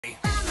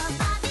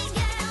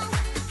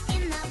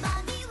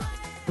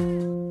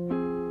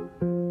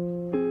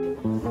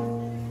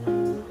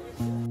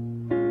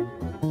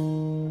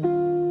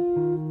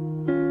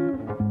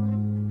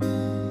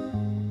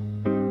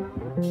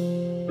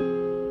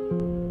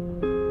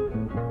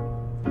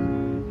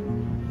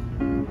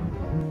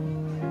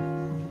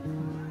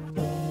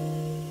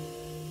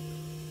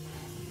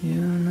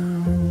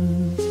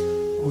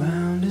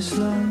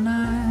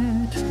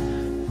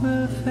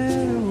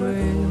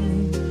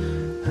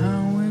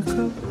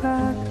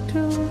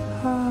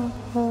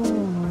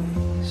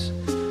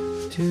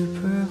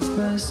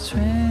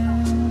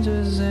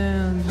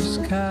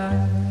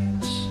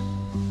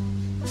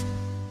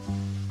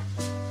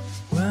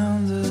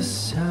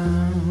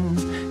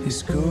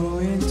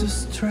to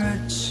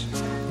stretch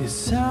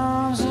his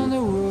arms on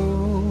the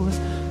road,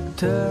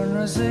 turn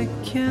as they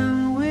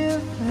can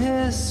with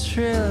his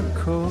shrill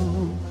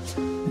call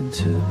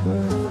into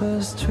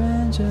perfect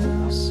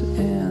strangers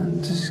in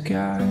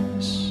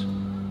disguise.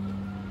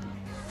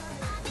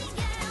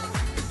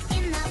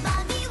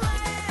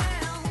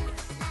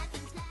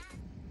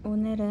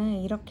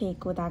 오늘은 이렇게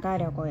입고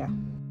나가려고요.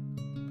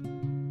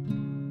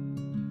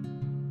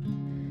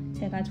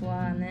 제가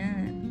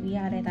좋아하는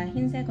위아래 다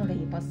흰색으로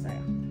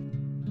입었어요.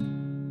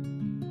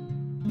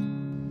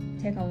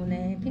 제가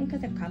오늘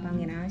핑크색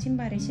가방이랑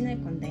신발을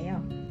신을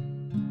건데요.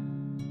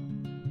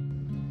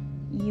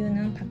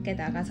 이유는 밖에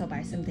나가서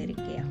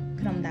말씀드릴게요.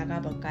 그럼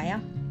나가볼까요?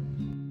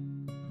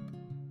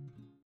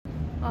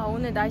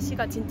 오늘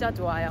날씨가 진짜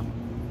좋아요.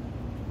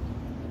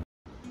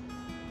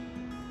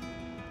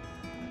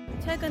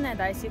 최근에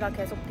날씨가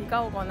계속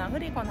비가 오거나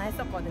흐리거나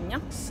했었거든요.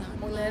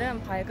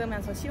 오늘은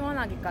밝으면서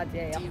시원하기까지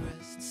해요.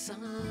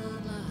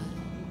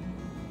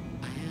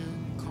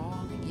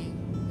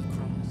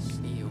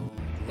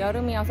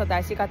 여름이어서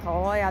날씨가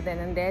더워야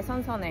되는데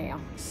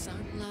선선해요.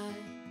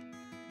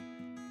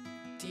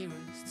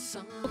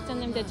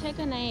 구독자님들,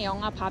 최근에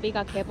영화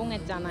바비가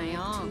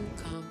개봉했잖아요.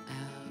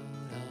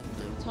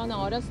 저는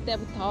어렸을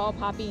때부터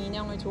바비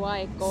인형을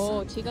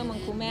좋아했고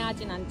지금은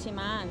구매하진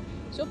않지만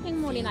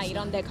쇼핑몰이나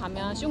이런 데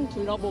가면 슝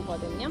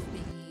둘러보거든요.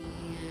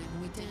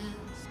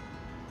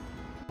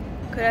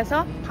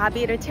 그래서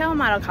바비를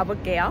체험하러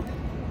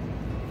가볼게요.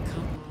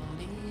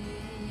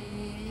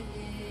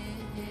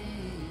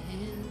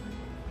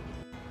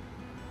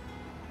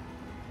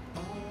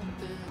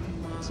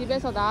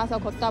 집에서 나와서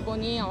걷다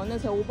보니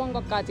어느새 5번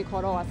거까지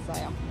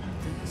걸어왔어요.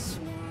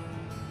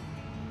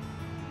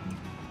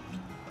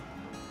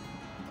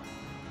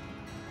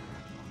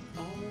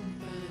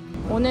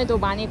 오늘도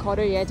많이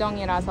걸을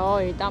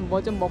예정이라서 일단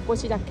뭐 좀 먹고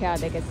시작해야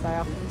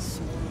되겠어요.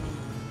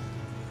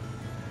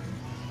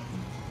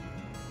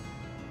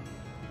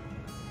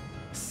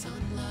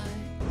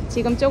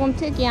 지금 조금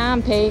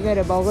특이한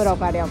베이글을 먹으러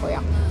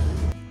가려고요.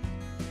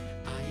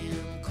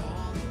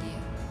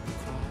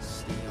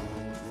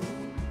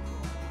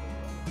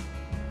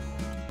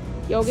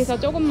 여기서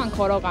조금만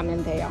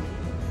걸어가면 돼요.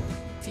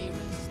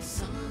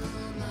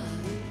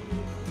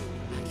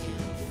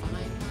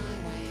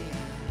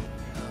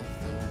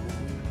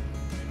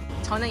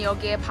 저는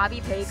여기에 바비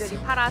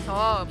베이글이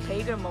팔아서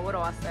베이글 먹으러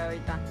왔어요.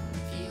 일단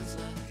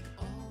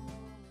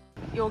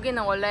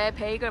여기는 원래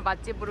베이글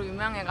맛집으로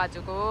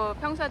유명해가지고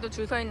평소에도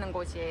줄 서 있는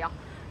곳이에요.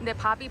 근데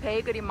바비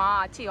베이글이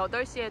막 아침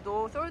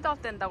 8시에도 솔드아웃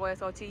된다고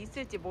해서 지금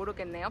있을지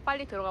모르겠네요.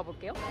 빨리 들어가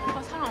볼게요.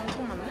 사람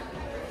엄청 많네.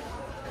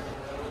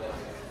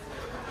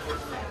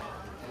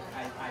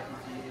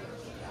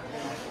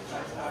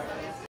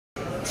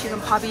 지금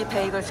바비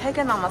베이글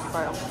 3개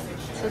남았어요.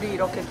 줄이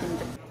이렇게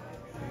긴데.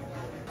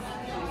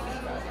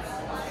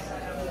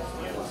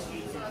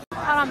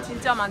 사람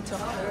진짜 많죠.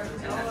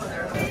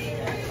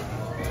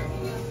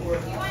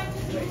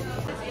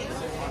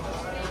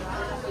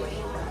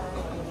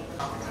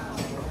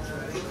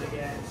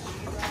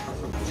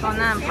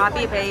 저는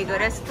바비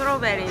베이글에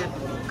스트로베리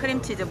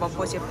크림치즈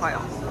먹고 싶어요.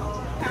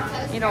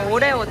 이런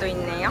오레오도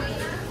있네요.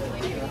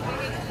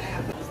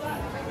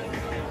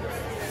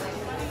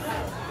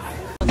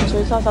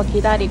 줄 서서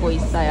기다리고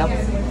있어요.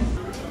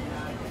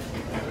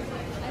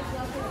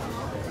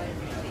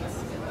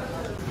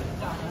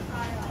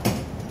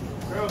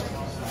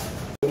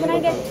 Can I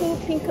get 2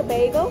 pink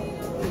bagel,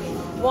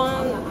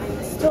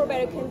 1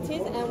 strawberry cream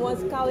cheese, and 1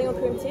 scallion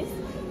cream cheese?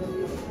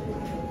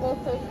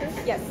 Both toasted?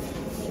 Yes.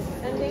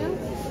 Anything else?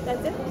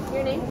 That's it?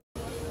 Your name?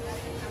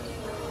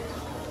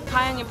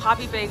 다행히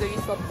바비 베이글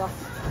있었다.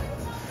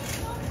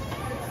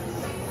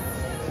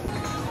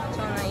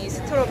 저는 이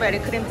스트로베리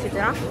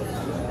크림치즈랑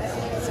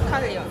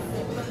스칼리온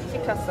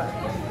시켰어요.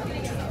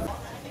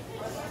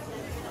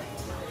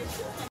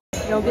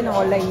 여기는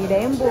원래 이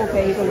레인보우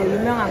베이글로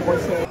유명한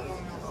곳이에요.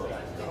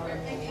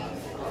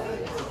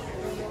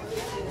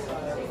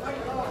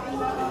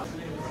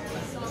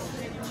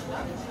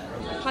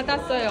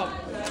 받았어요.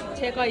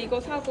 제가 이거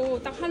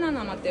사고 딱 하나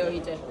남았대요.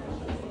 이제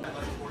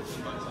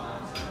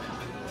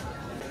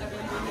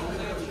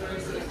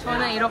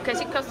저는 이렇게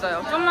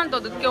시켰어요. 좀만 더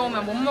늦게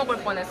오면 못 먹을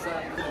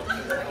뻔했어요.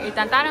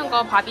 일단 다른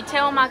거 바비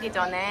체험하기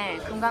전에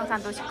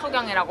금강산도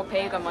식후경이라고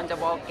베이글 먼저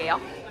먹을게요.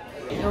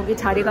 여기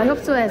자리가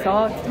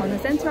협소해서 저는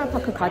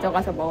센트럴파크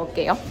가져가서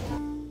먹을게요.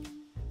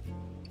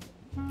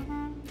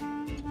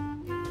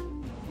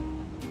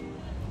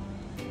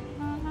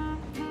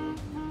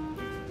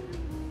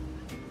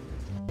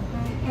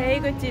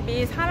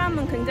 베이글집이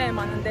사람은 굉장히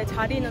많은데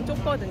자리는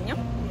좁거든요.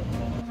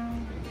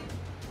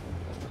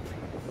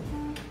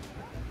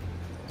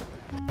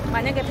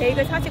 만약에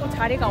베이글 사시고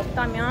자리가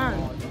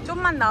없다면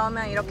좀만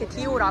나오면 이렇게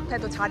디올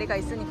앞에도 자리가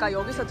있으니까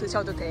여기서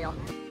드셔도 돼요.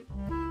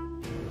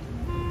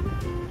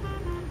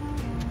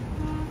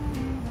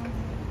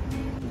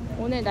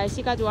 오늘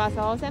날씨가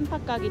좋아서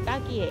샘팍 가기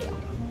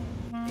딱이에요.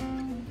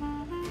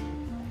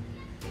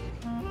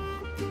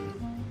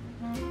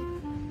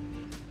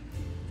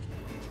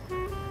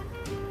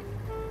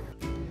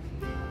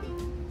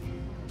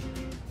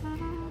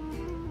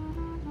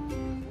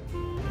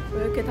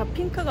 왜 이렇게 다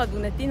핑크가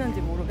눈에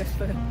띄는지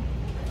모르겠어요.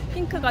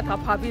 핑크가 다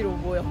바비로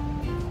보여.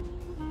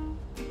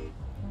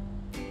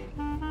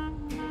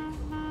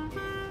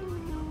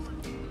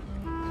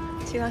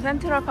 지금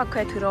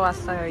센트럴파크에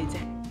들어왔어요.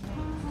 이제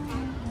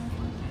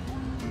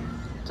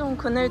좀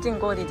그늘진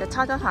곳 이제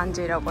찾아서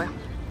앉으려고요.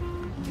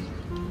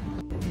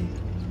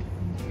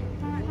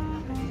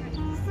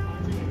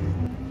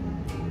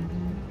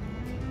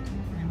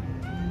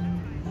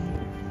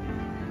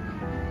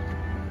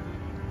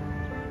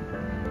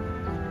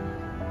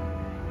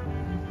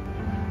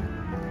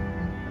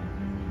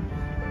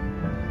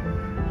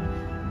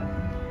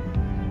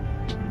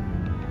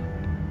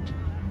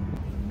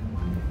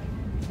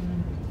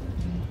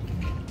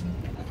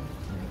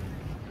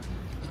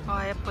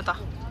 와, 예쁘다.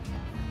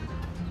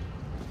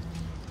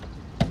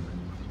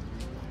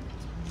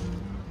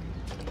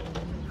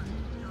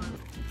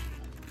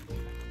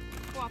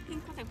 와,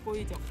 핑크색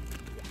보이죠?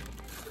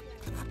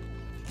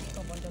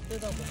 이거 먼저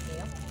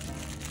뜯어볼게요.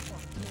 와,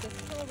 이게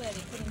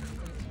스트로베리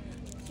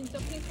크림치즈. 진짜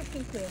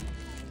핑크예요.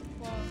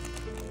 와.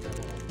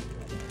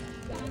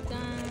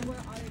 짠.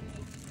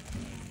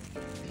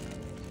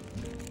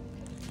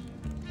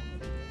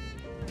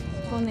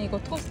 저는 이거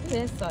토스트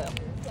했어요.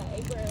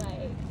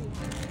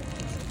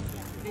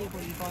 그리고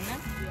이거는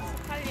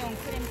스칼리온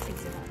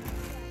크림치즈.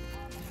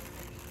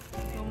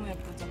 너무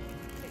예쁘죠?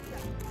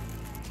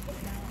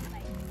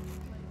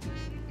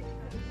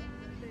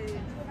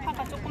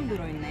 파가 조금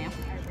들어있네요.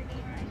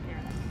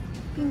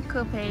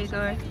 핑크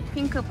베이글,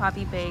 핑크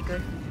바비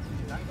베이글.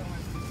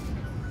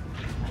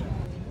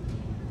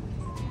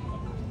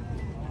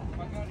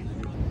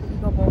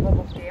 이거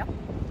먹어볼게요.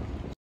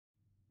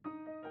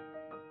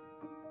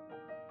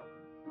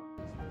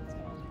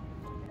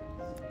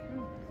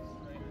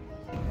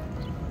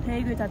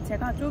 베이글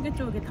자체가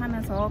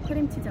쫄깃쫄깃하면서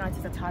크림치즈랑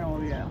진짜 잘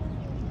어울려요.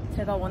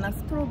 제가 워낙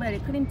스트로베리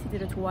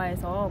크림치즈를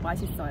좋아해서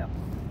맛있어요.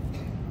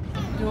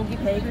 여기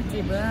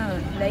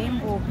베이글집은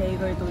레인보우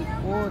베이글도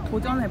있고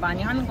도전을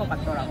많이 하는 것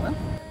같더라고요.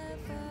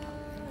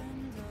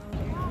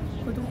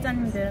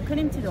 구독자님들은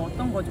크림치즈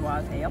어떤 거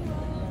좋아하세요?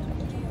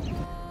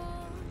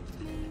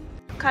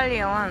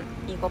 스칼리온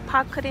이거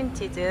파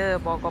크림치즈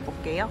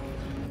먹어볼게요.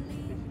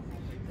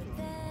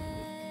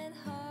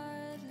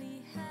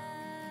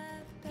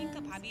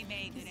 핑크 바비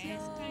베이글에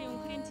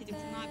스칼리온 크림치즈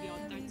궁합이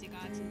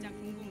어떨지가 진짜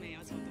궁금해요.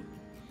 저도.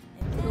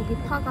 여기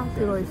파가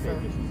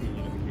들어있어요.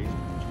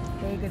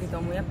 베이글이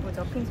너무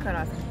예쁘죠?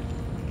 핑크라서.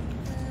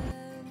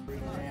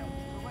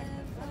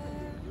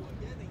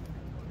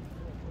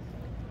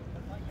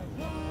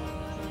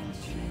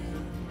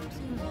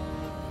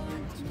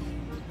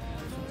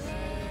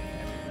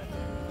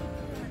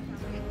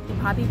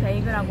 바비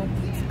베이글하고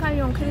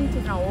스칼리온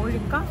크림치즈랑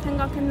어울릴까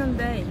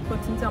생각했는데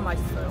이거 진짜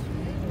맛있어요.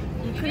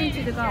 이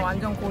크림치즈가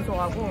완전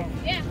고소하고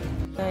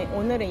네,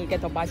 오늘은 이게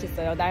더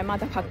맛있어요.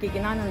 날마다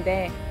바뀌긴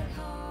하는데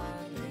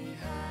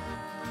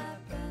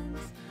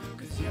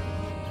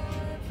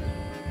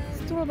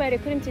스트로베리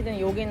크림치즈는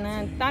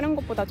여기는 다른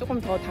것보다 조금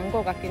더 단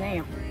것 같긴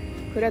해요.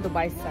 그래도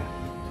맛있어요.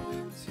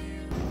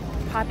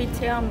 바비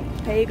체험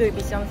베이글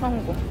미션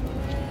성공.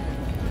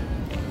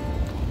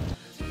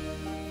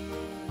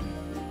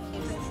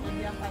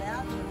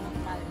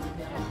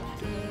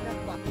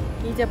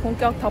 이제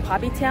본격 더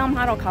바비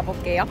체험하러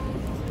가볼게요.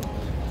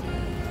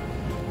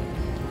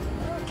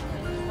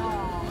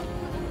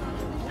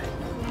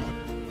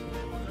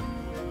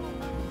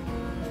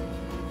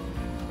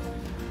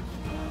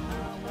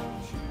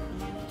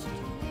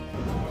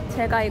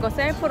 제가 이거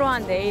셀프로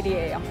한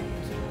네일이에요.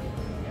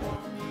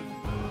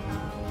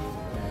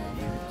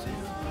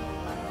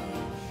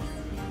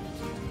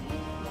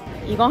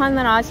 이거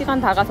하느라 시간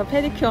다 가서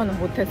페디큐어는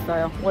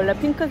못했어요. 원래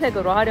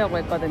핑크색으로 하려고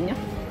했거든요.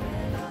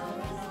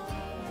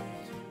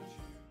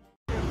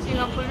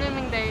 지금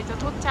블루밍데일즈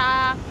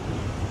도착.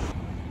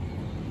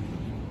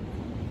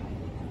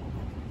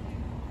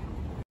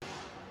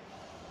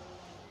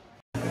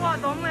 우와,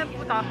 너무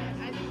예쁘다.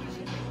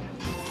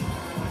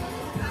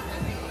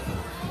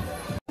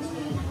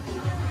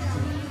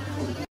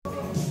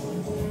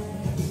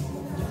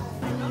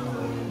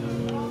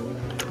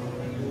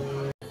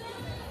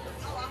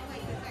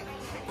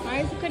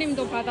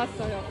 아이스크림도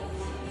받았어요.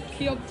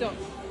 귀엽죠?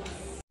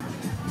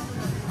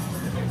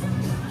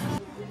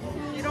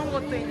 이런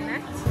것도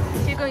있네.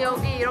 지금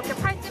여기 이렇게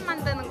팔찌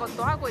만드는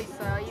것도 하고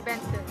있어요.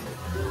 이벤트.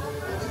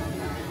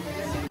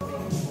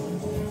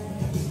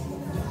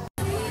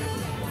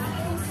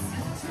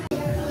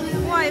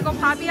 우와, 이거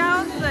바비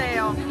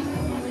하우스예요.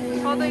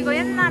 저도 이거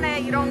옛날에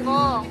이런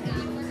거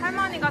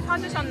할머니가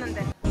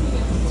사주셨는데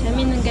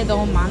재밌는 게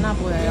너무 많아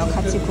보여요.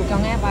 같이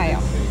구경해봐요.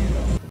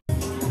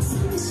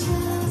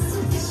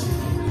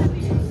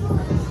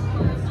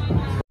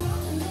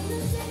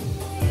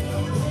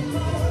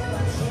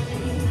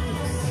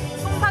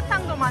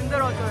 솜사탕도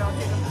만들어줘요,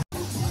 지금.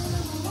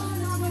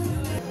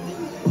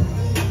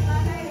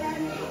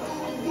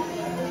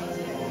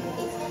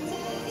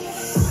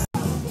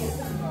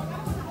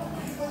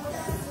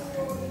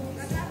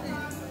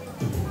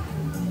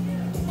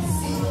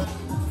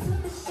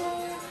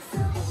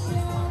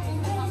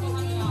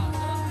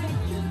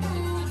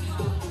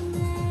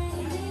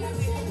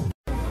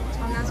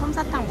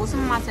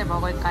 무슨 맛을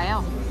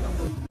먹을까요?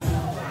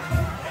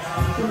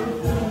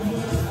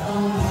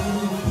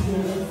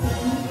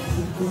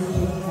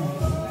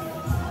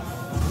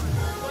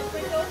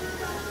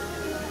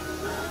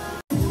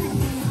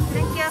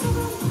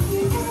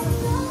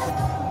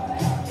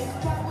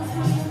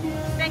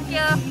 땡큐.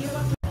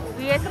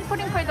 위에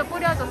스프링클도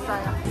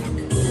뿌려줬어요.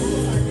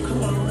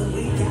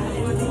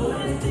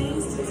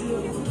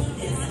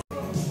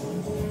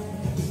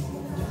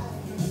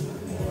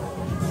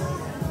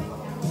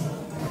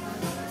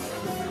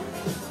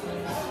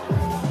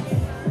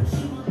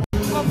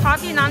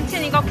 바비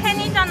남친 이거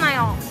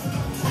캔이잖아요.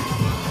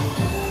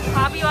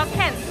 바비와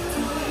캔.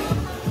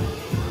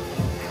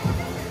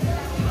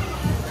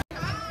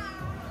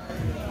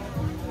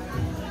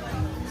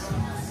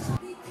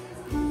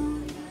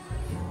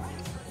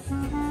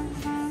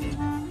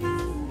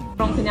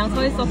 그럼 그냥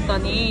서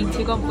있었더니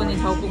직원분이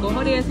저보고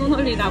허리에 손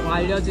올리라고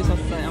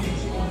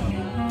알려주셨어요.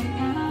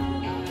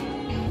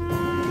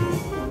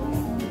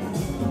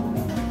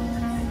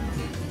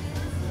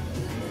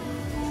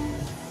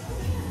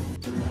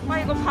 아,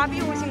 이거 바비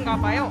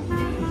옷인가봐요.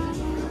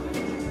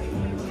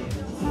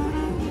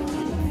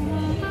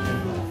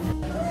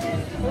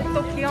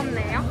 옷도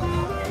귀엽네요.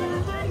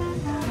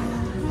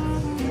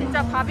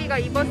 진짜 바비가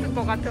입었을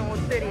것 같은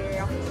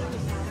옷들이에요.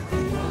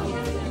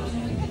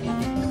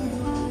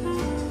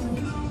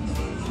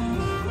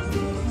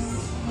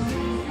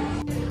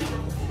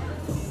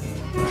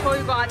 저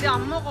이거 아직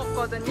안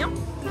먹었거든요?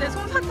 근데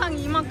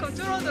솜사탕이 이만큼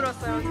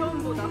줄어들었어요,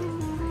 처음보다.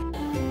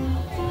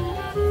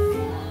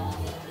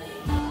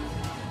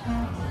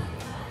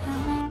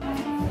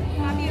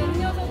 바비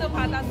음료수도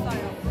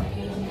받았어요.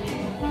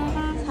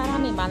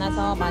 사람이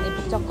많아서 많이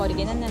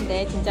북적거리긴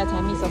했는데 진짜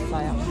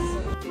재밌었어요.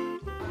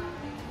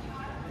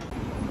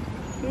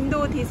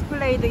 윈도우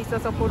디스플레이도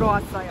있어서 보러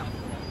왔어요.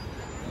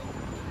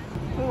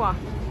 우와.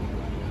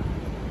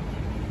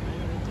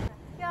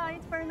 Yeah,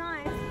 it's very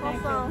nice.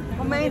 Also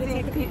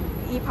amazing.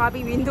 이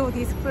바비 윈도우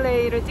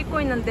디스플레이를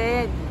찍고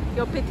있는데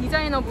옆에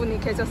디자이너 분이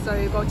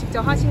계셨어요. 이거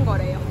직접 하신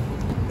거래요.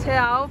 제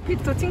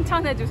아웃핏도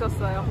칭찬해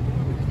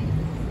주셨어요.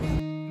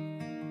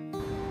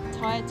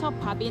 저의 첫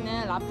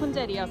바비는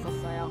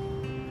라푼젤이었었어요.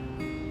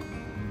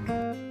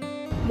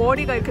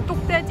 머리가 이렇게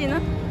똑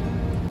떼지는?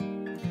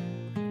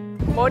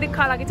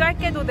 머리카락이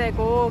짧게도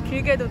되고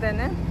길게도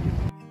되는?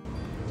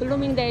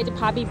 블루밍데이즈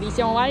바비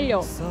미션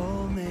완료!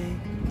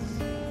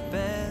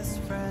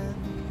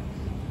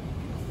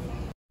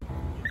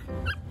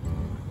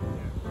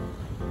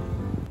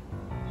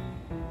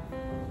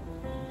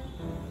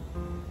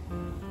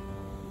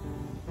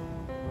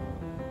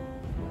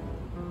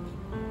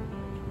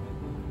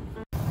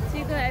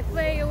 지금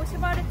FAO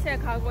슈바르츠에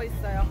가고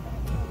있어요.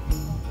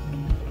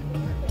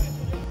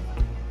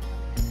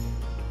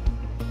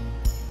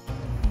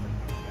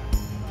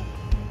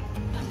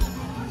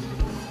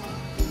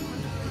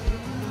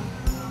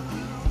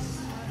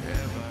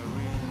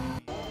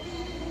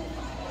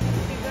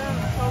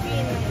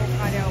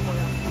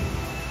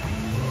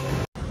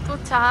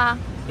 도착.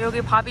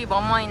 여기 밥이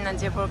뭐뭐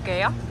있는지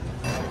볼게요.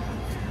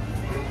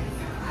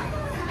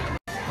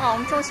 와,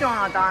 엄청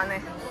시원하다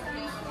안에.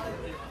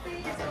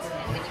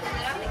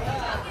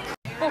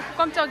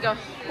 깜짝이야.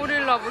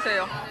 고릴라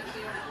보세요.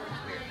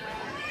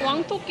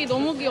 왕토끼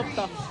너무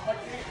귀엽다.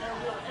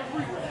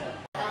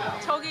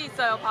 저기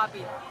있어요,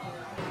 바비.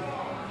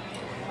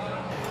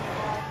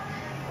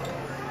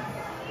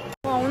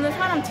 와, 오늘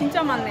사람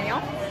진짜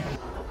많네요.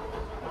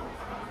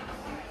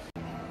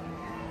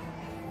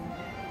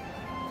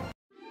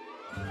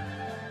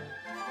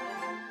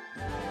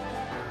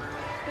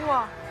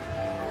 우와.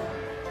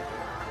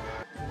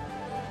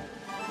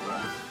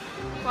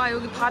 와,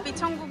 여기 바비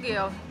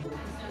천국이에요.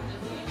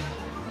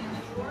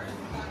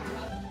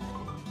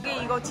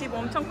 여기 이거 집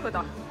엄청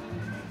크다.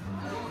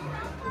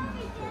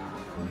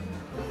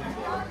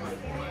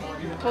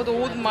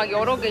 저도 옷 막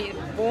여러 개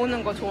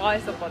모으는 거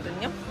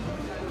좋아했었거든요.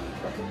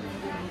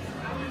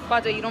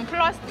 맞아, 이런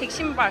플라스틱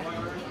신발.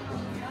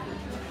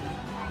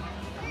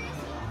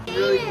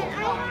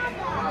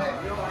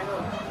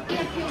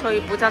 저희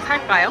모자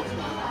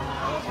살까요?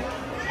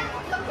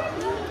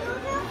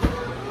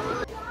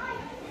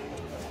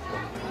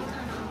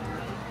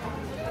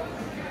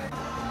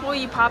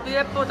 이 바비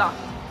예쁘다.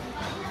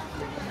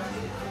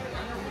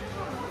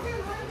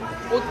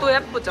 옷도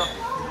예쁘죠?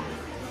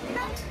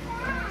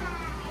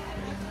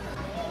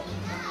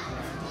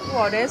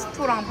 우와,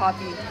 레스토랑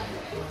바비.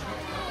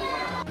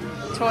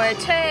 저의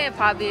최애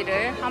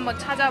바비를 한번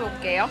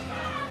찾아볼게요.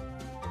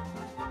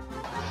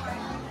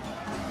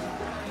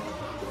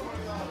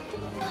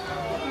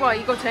 우와,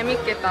 이거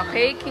재밌겠다.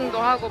 베이킹도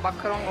하고 막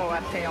그런 거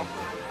같아요.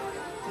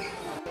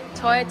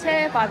 저의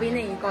최애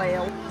바비는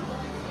이거예요.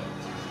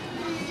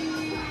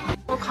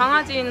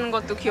 강아지 있는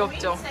것도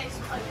귀엽죠?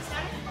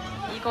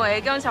 이거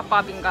애견샵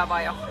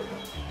밥인가봐요.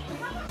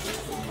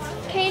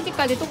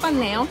 케이지까지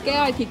똑같네요.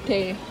 깨알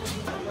디테일.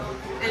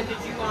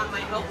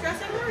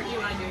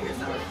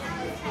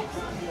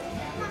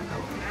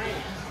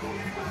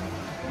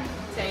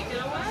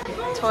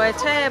 저의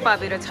최애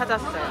바비를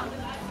찾았어요.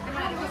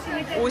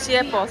 옷이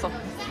예뻐서.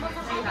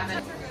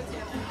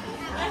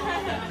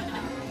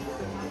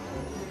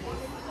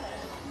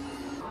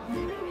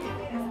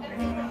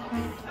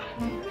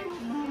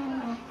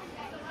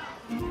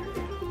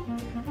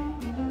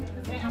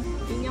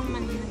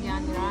 인형만 있는 게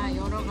아니라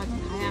여러 가지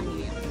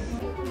다양해요.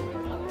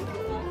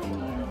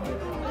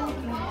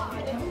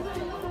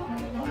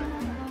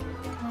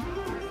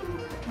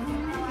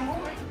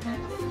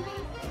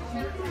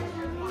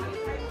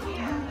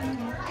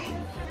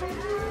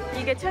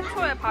 이게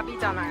최초의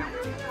바비잖아요.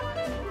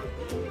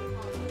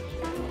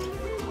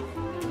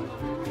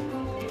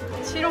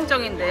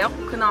 실용적인데요?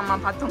 그나마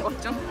봤던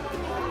것 중.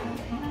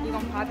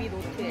 이건 바비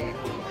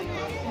노트예요.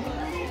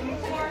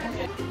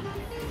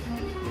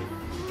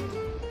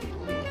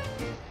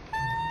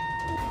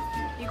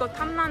 이거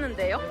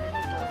탐나는데요?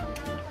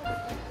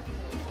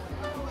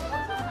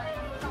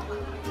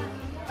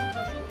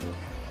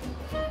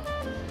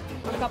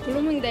 아까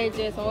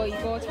블루밍데일즈에서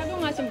이거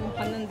착용하신 분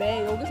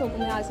봤는데 여기서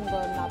구매하신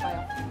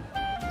거였나봐요.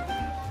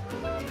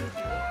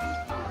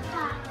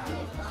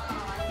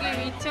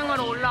 여기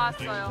 2층으로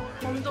올라왔어요.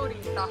 곰돌이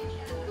있다.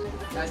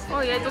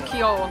 얘도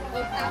귀여워.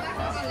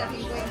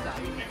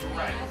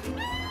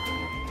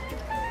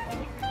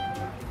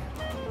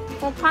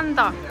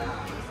 판다.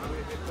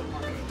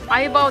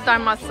 아이바오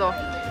닮았어.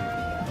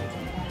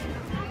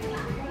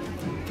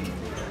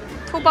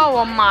 토바오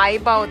엄마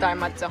아이바오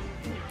닮았죠?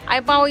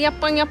 아이바오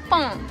예뻐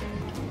예뻐.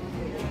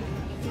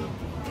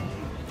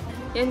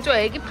 얜 좀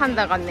애기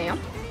판다 같네요.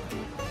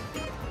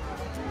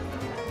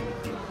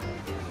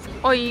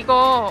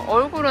 이거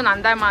얼굴은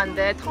안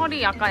닮았는데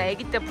털이 약간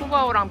애기 때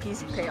푸바오랑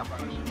비슷해요.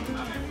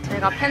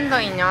 제가 팬더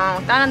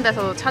인형 다른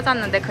데서도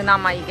찾았는데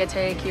그나마 이게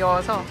제일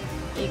귀여워서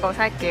이거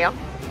살게요.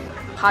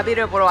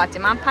 바비를 보러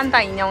왔지만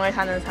판다 인형을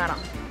사는 사람.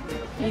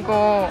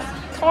 이거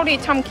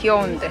털이 참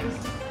귀여운데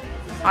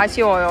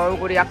아쉬워요.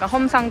 얼굴이 약간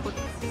험상궂.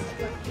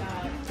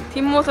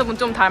 뒷모습은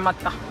좀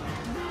닮았다.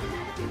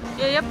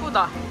 얘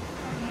예쁘다.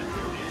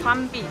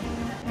 밤비.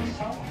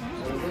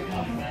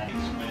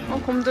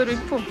 곰돌이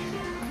푸.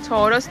 저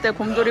어렸을 때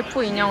곰돌이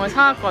푸 인형을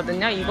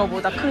사왔거든요.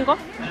 이거보다 큰 거?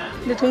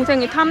 근데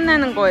동생이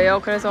탐내는 거예요.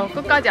 그래서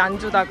끝까지 안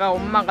주다가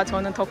엄마가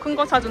저는 더 큰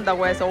거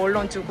사준다고 해서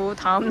얼른 주고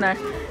다음날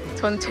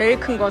전 제일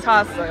큰 거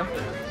사왔어요.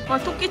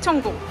 토끼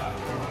천국.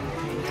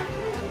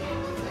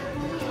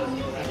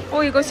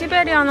 이거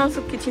시베리안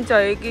허스키.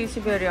 진짜 애기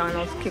시베리안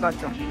허스키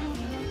같죠?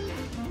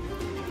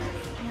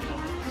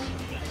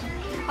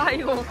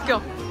 이거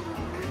웃겨.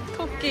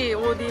 토끼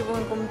옷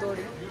입은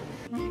곰돌이.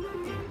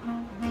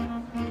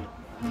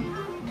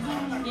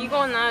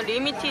 이거는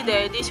리미티드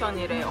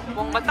에디션이래요.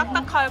 뭔가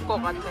딱딱할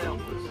것 같아요.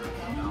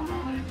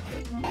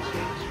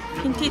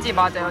 빈티지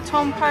맞아요.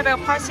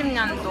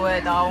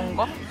 1880년도에 나온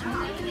거.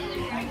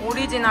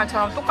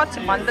 오리지널처럼 똑같이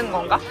만든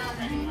건가?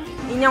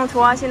 인형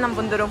좋아하시는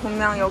분들은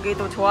분명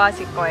여기도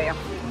좋아하실 거예요.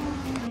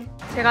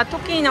 제가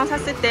토끼 인형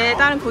샀을 때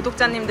다른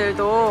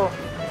구독자님들도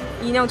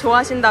인형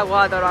좋아하신다고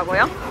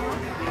하더라고요.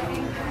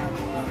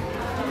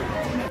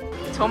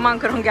 저만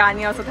그런 게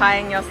아니어서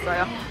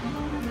다행이었어요.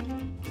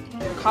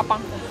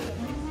 가방.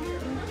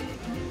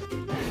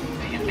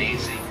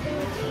 Amazing,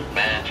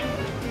 magic,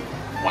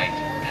 white,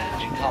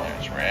 magic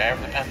colors. Wherever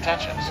the pen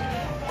touches,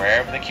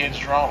 wherever the kids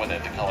draw with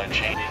it, the color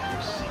changes.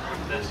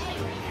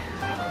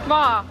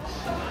 와,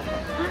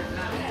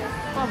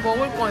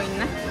 먹을 거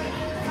있네.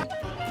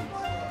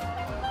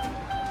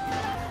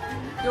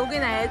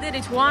 여기는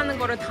애들이 좋아하는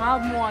거를 다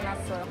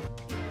모아놨어요.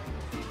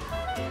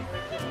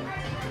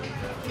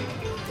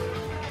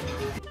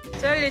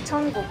 젤리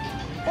천국.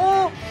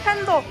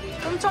 팬더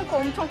엄청 커,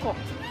 엄청 커.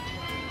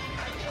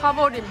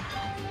 가버림.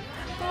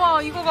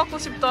 우와, 이거 갖고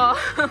싶다.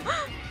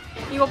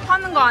 이거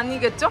파는 거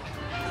아니겠죠?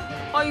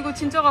 이거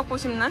진짜 갖고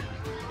싶네.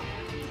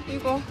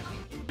 이거.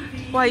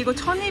 와, 이거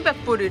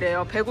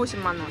 1200불이래요.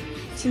 150만 원.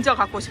 진짜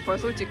갖고 싶어요,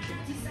 솔직히.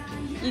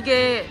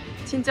 이게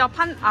진짜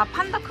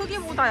판다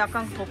크기보다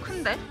약간 더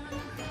큰데?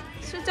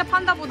 실제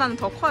판다보다는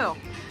더 커요.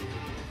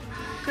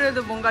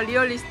 그래도 뭔가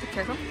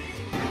리얼리스틱해서.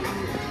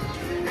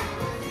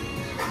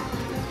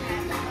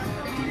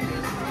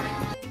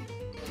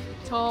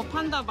 저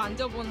판다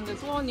만져보는 게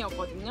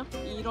소원이었거든요.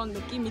 이런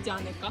느낌이지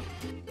않을까?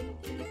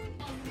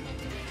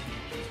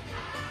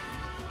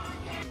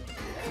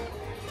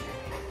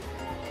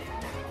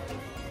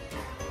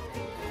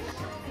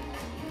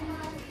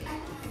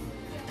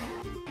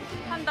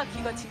 판다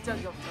귀가 진짜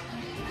귀엽죠.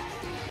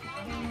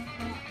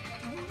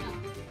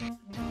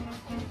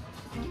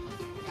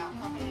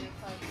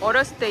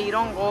 어렸을 때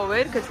이런 거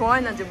왜 이렇게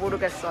좋아했는지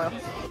모르겠어요.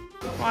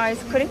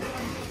 아이스크림?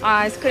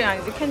 아이스크림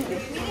아니지,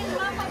 캔디.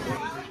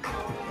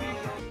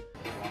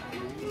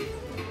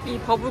 이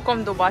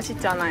버블껌도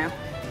맛있잖아요.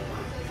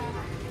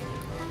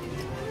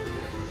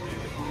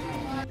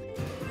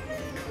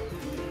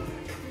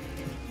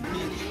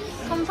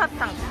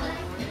 솜사탕.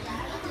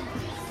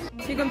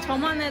 지금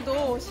저만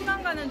해도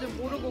시간 가는 줄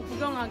모르고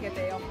구경하게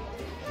돼요.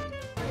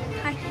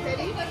 Hi.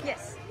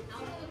 Yes.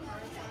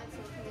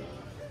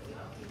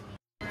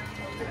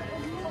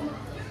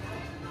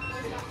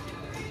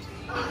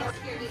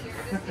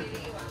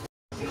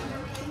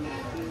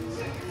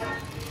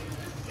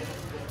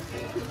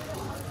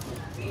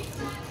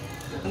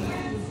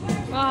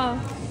 와.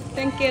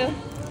 Thank you.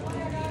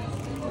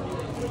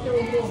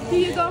 Here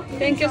you go.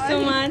 Thank you so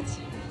much.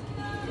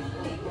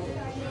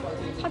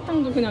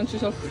 사탕도 그냥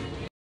주셨어.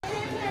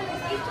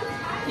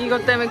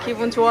 이것 때문에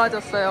기분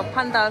좋아졌어요.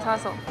 판다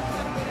사서.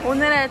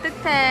 오늘의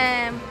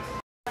득템.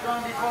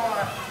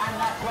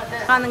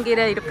 가는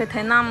길에 이렇게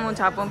대나무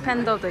잡은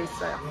팬더도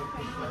있어요.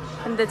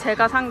 근데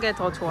제가 산 게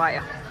더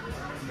좋아요.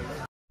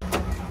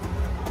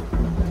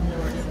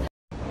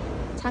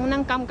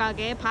 장난감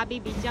가게 바비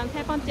미션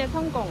 3번째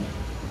성공.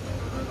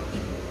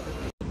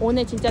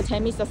 오늘 진짜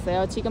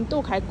재밌었어요. 지금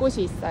또 갈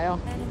곳이 있어요.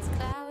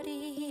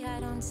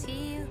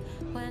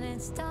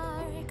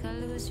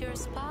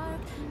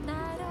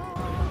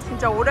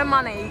 진짜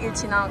오랜만에 이 길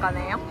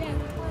지나가네요.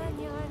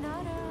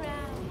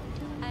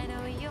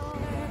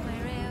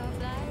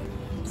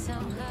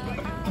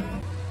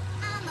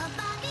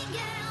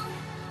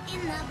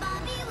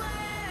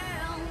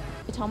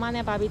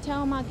 저만의 바비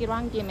체험하기로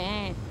한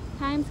김에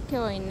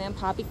타임스퀘어에 있는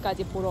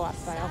바비까지 보러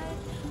왔어요.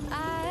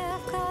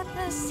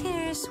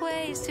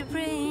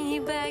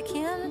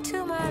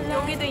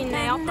 여기도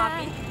있네요,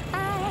 바비.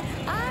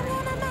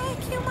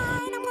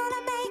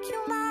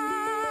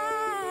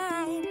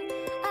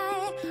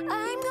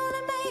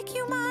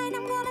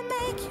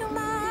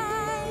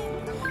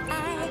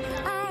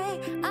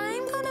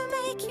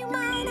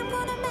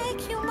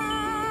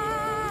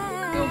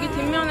 여기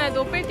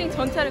뒷면에도 빌딩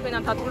전체를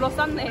그냥 다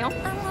둘러쌌네요.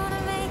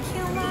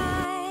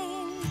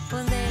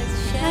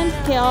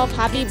 타임스퀘어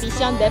바비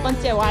미션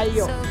 4번째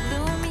완료.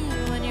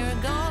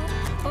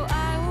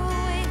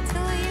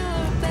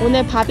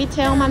 오늘 바비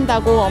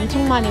체험한다고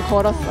엄청 많이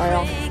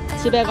걸었어요.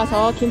 집에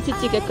가서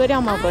김치찌개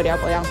끓여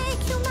먹으려고요.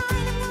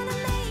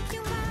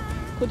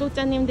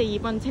 구독자님들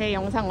이번 제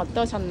영상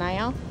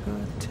어떠셨나요?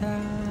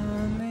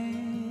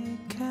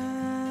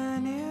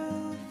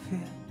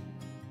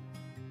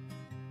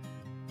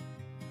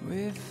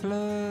 We're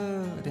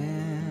floating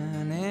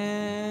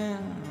in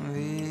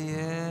the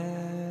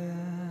air.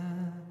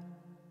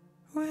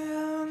 We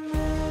are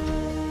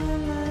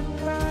midnight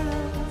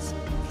birds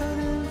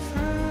floating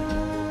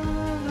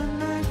through the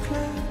night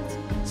clouds,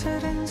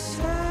 setting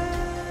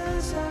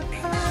sails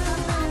upon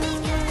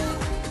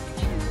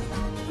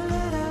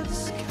let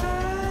us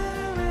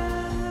carry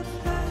the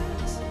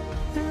past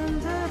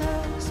into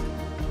dusk.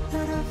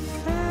 Let a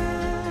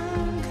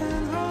film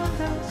can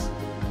hold us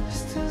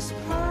just as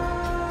far.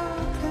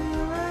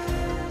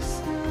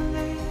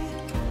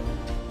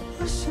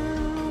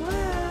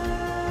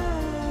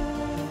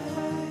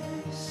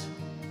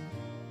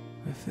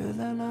 Feel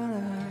them on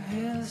our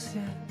heels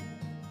yet,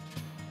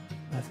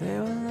 but they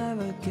will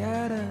never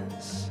get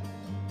us.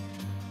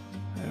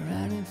 We're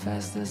running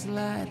fast as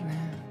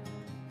lightning.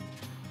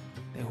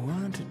 They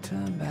want to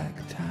turn back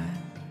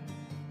time.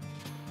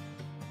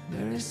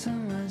 There is so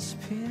much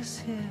peace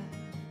here.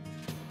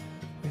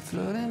 We're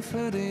floating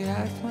through the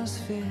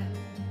atmosphere.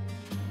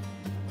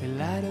 We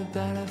light up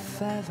than a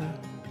feather,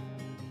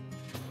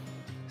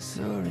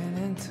 soaring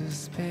into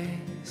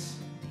space.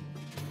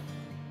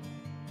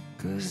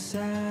 'Cause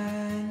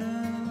I know